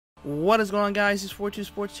What is going on, guys? It's 42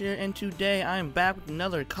 Sports here, and today I am back with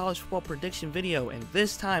another college football prediction video, and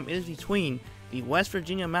this time it is between the West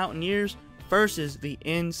Virginia Mountaineers versus the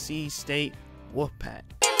NC State Wolfpack.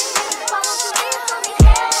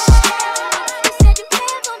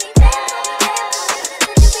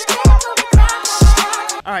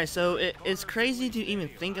 Alright, so it's crazy to even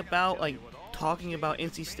think about talking about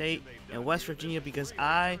NC State and West Virginia, because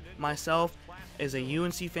I myself is a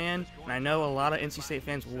UNC fan, and I know a lot of NC State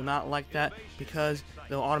fans will not like that because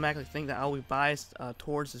they'll automatically think that I'll be biased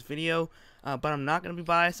towards this video, but I'm not going to be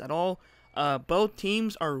biased at all. Both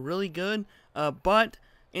teams are really good, but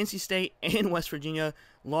NC State and West Virginia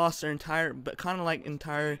lost their entire their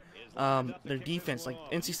defense. Like,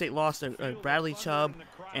 NC State lost their Bradley Chubb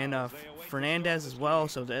and Fernandez as well,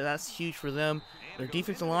 so that's huge for them. Their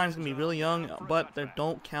defensive line is going to be really young, but they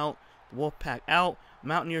don't count the Wolfpack out.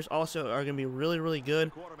 Mountaineers also are going to be really, really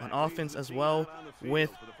good on offense as well with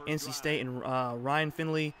NC State and Ryan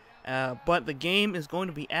Finley. But the game is going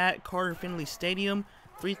to be at Carter-Finley Stadium,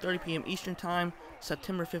 3:30 p.m. Eastern Time,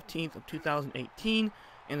 September 15th of 2018.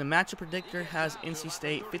 And the matchup predictor has NC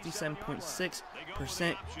State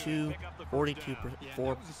 57.6% to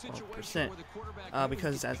 42.4%,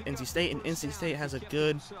 because as NC State, and NC State has a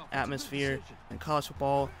good atmosphere in college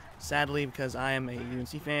football. Sadly, because I am a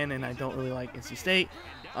UNC fan and I don't really like NC State,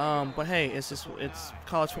 but hey, it's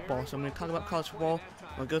college football, so I'm going to talk about college football.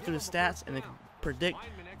 I'm going to go through the stats and then predict.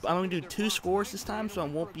 I'm going to do two scores this time, so I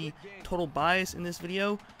won't be total bias in this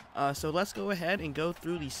video. So let's go ahead and go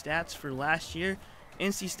through the stats for last year.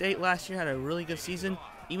 NC State last year had a really good season,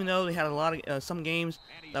 even though they had a lot of some games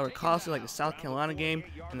that were costly, like the South Carolina game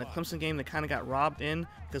and the Clemson game. They kind of got robbed in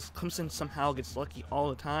because Clemson somehow gets lucky all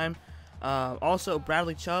the time. Also,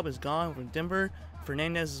 Bradley Chubb is gone from Denver,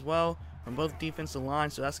 Fernandez as well from both defensive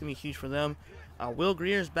lines, so that's going to be huge for them. Will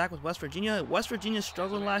Grier is back with West Virginia. West Virginia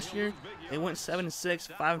struggled last year. They went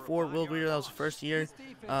 7-6, 5-4. Will Grier, that was the first year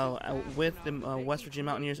with the West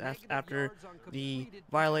Virginia Mountaineers after the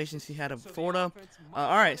violations he had of Florida.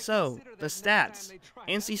 Alright, so the stats.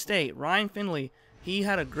 NC State, Ryan Finley, he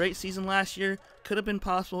had a great season last year. Could have been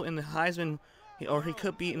possible in the Heisman, or he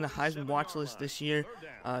could be in the Heisman watch list this year.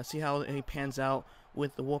 See how he pans out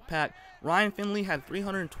with the Wolfpack. Ryan Finley had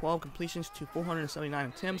 312 completions to 479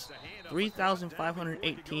 attempts,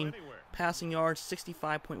 3,518 passing yards,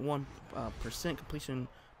 65.1% completion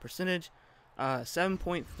percentage,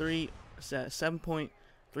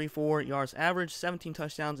 7.34 yards average, 17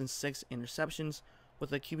 touchdowns and 6 interceptions,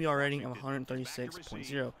 with a QBR rating of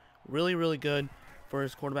 136.0. Really, really good for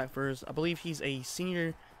his quarterback. I believe he's a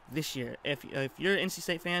senior this year. If you're an NC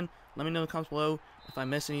State fan, let me know in the comments below if I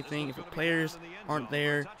missed anything, if the players aren't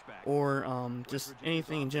there, or just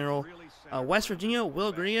anything in general. West Virginia,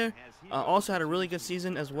 Will Grier also had a really good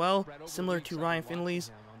season as well, similar to Ryan Finley's.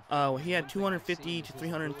 He had 250 to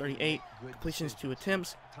 338 completions to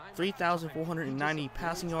attempts, 3,490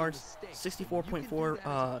 passing yards,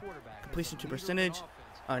 64.4 completion to percentage,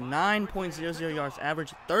 9.00 yards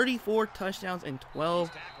average, 34 touchdowns and 12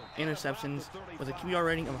 interceptions, with a QBR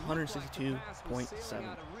rating of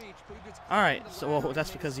 162.7. Alright, so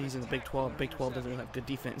that's because he's in the Big 12. Big 12 doesn't really have good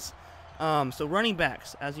defense. So running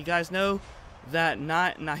backs, as you guys know, that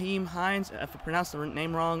Nyheim Hines, if I pronounced the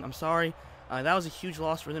name wrong, I'm sorry. That was a huge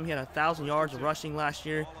loss for them. He had 1,000 yards of rushing last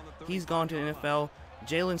year. He's gone to the NFL.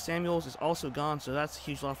 Jalen Samuels is also gone, so that's a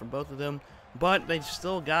huge loss for both of them. But they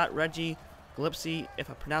still got Reggie Gillespie, if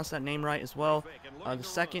I pronounced that name right as well. The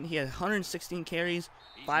second, he had 116 carries,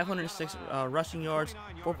 506 rushing yards,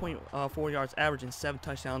 4.4 yards average, and 7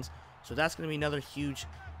 touchdowns. So that's going to be another huge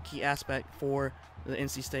key aspect for the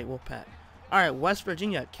NC State Wolfpack. Alright, West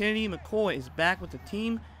Virginia, Kennedy McCoy is back with the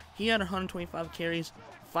team. He had 125 carries,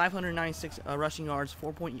 596 rushing yards,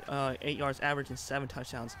 4.8 yards average, and 7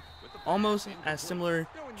 touchdowns. Almost as similar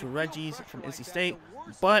to Reggie's from NC State,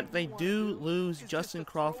 but they do lose Justin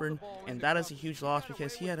Crawford, and that is a huge loss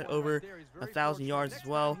because he had over 1,000 yards as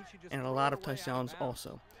well and a lot of touchdowns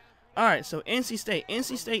also. Alright, so NC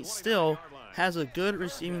State still has a good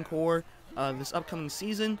receiving core this upcoming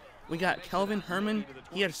season. We got Kelvin Herman.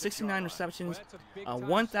 He had 69 receptions,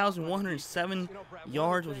 1,107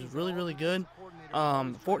 yards, which is really, really good.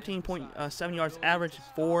 14.7 yards average,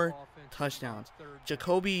 4 touchdowns.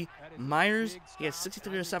 Jacoby Myers, he had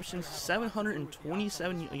 63 receptions,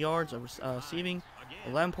 727 yards of receiving,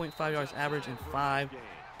 11.5 yards average, and 5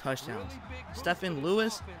 touchdowns. Stephen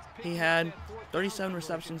Lewis, he had 37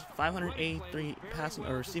 receptions, 583 passing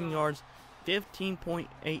or receiving yards,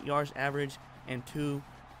 15.8 yards average, and 2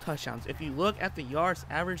 touchdowns. If you look at the yards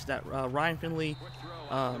average that Ryan Finley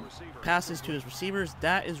passes to his receivers,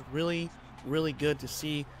 that is really, really good to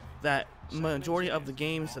see. that majority of the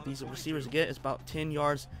games that these receivers get is about 10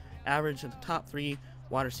 yards average in the top 3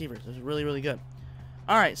 wide receivers. It's really, really good.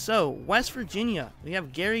 Alright, so West Virginia, we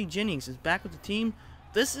have Gary Jennings is back with the team.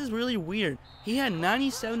 This is really weird. He had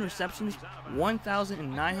 97 receptions,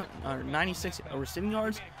 1,996 receiving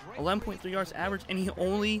yards, 11.3 yards average, and he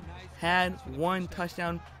only had 1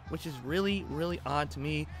 touchdown, which is really, really odd to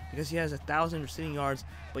me because he has 1,000 receiving yards,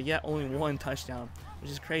 but yet only 1 touchdown,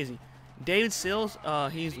 which is crazy. David Sills,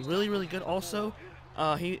 he's really, really good also.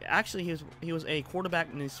 He was a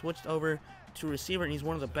quarterback and he switched over to receiver, and he's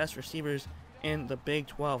one of the best receivers in the Big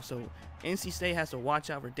 12. So NC State has to watch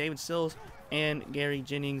out for David Sills and Gary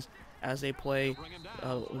Jennings as they play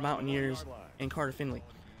Mountaineers and Carter-Finley.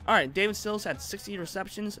 Alright, David Sills had 60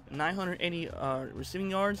 receptions, 980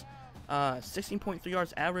 receiving yards, 16.3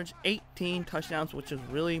 yards average, 18 touchdowns, which is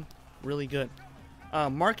really, really good.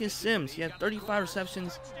 Marcus Sims, he had 35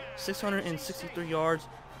 receptions, 663 yards,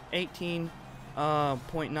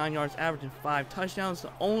 18.9 yards average, and 5 touchdowns.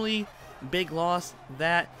 The only big loss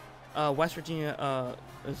that West Virginia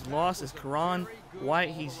is lost is Karan White.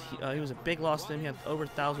 He was a big loss to him. He had over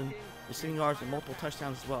 1,000 receiving yards and multiple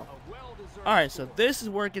touchdowns as well. Alright, so this is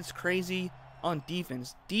where it gets crazy on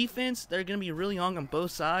defense. Defense, they're going to be really young on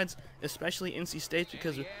both sides, especially NC State,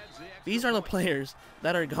 because these are the players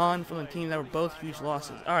that are gone from the team that were both huge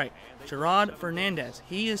losses. Alright, Gerard Fernandez.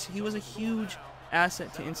 He was a huge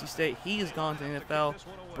asset to NC State. He is gone to the NFL.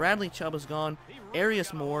 Bradley Chubb is gone.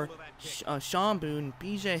 Arius Moore, Sean Boone,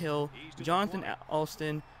 BJ Hill, Jonathan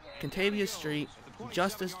Alston, Contavious Street,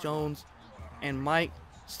 Justice Jones, and Mike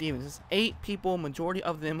Stevens. It's 8 people, majority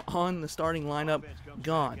of them on the starting lineup,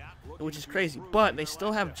 gone, which is crazy. But they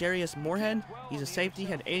still have Jarius Moorhead. He's a safety,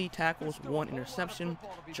 had 80 tackles, 1 interception.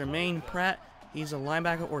 Jermaine Pratt, he's a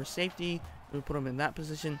linebacker or a safety. We put him in that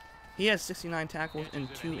position. He has 69 tackles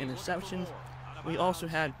and 2 interceptions. We also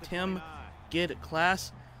had Tim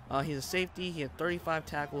Gid-Class. He's a safety. He had 35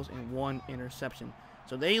 tackles and 1 interception.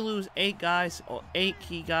 So they lose 8 guys, 8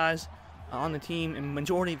 key guys on the team, and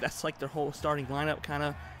majority that's like their whole starting lineup, kind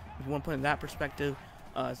of, if you want to put it in that perspective.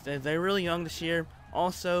 They're really young this year.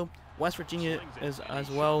 Also, West Virginia is as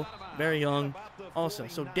well very young. Also,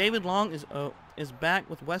 so David Long is back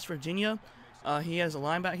with West Virginia. He's a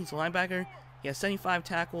linebacker. He has 75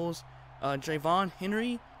 tackles. Drayvon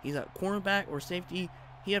Henry, he's a cornerback or safety.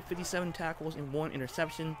 He had 57 tackles and 1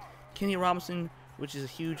 interception. Kenny Robinson, which is a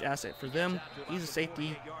huge asset for them, he's a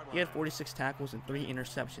safety. He had 46 tackles and 3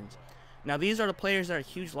 interceptions. Now these are the players that are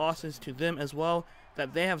huge losses to them as well,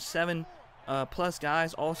 that they have 7 plus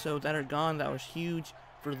guys also that are gone that was huge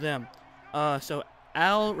for them. So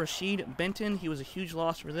Al Rashid Benton, he was a huge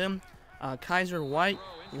loss for them. Kaiser White,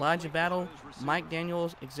 Elijah Battle, Mike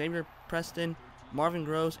Daniels, Xavier Preston, Marvin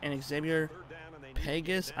Gross, and Xavier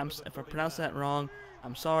Pegas. If I pronounced that wrong,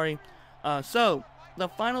 I'm sorry. So the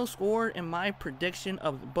final score and my prediction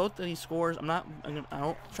of both of these scores, I'm not going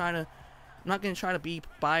to try to be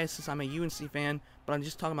biased since I'm a UNC fan, but I'm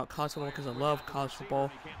just talking about college football because I love college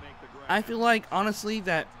football. I feel like, honestly,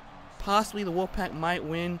 that possibly the Wolfpack might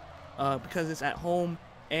win because it's at home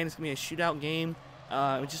and it's going to be a shootout game,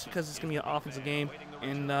 just because it's going to be an offensive game.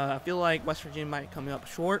 And I feel like West Virginia might come up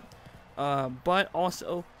short. But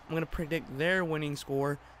also, I'm going to predict their winning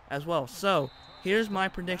score as well. So, here's my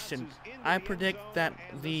prediction. I predict that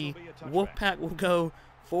the Wolfpack will go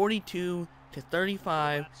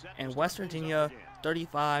 42-35, and West Virginia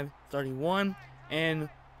 35-31. And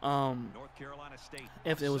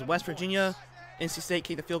if it was West Virginia, NC State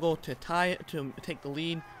kicked the field goal to tie it, to take the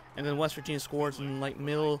lead, and then West Virginia scores in like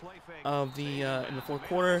middle of the in the 4th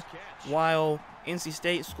quarter, while NC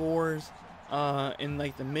State scores in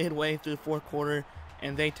like the midway through the 4th quarter,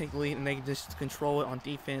 and they take the lead and they just control it on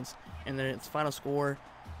defense. And then its final score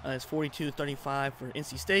is 42-35 for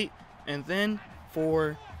NC State, and then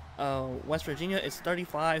for West Virginia, it's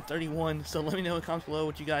 35-31. So let me know in the comments below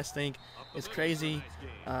what you guys think. It's crazy.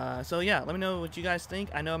 So yeah, let me know what you guys think.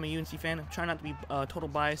 I know I'm a UNC fan. I'm trying not to be total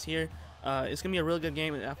bias here. It's gonna be a really good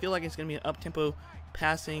game. I feel like it's gonna be an up-tempo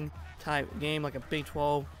passing type game, like a Big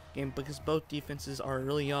 12 game, because both defenses are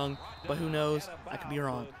really young. But who knows? I could be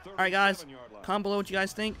wrong. All right, guys, comment below what you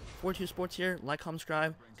guys think. 42 Sports here. Like, comment,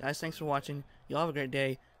 subscribe. Guys, thanks for watching. Y'all have a great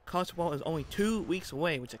day. College football is only 2 weeks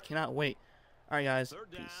away, which I cannot wait. All right, guys.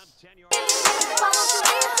 Peace.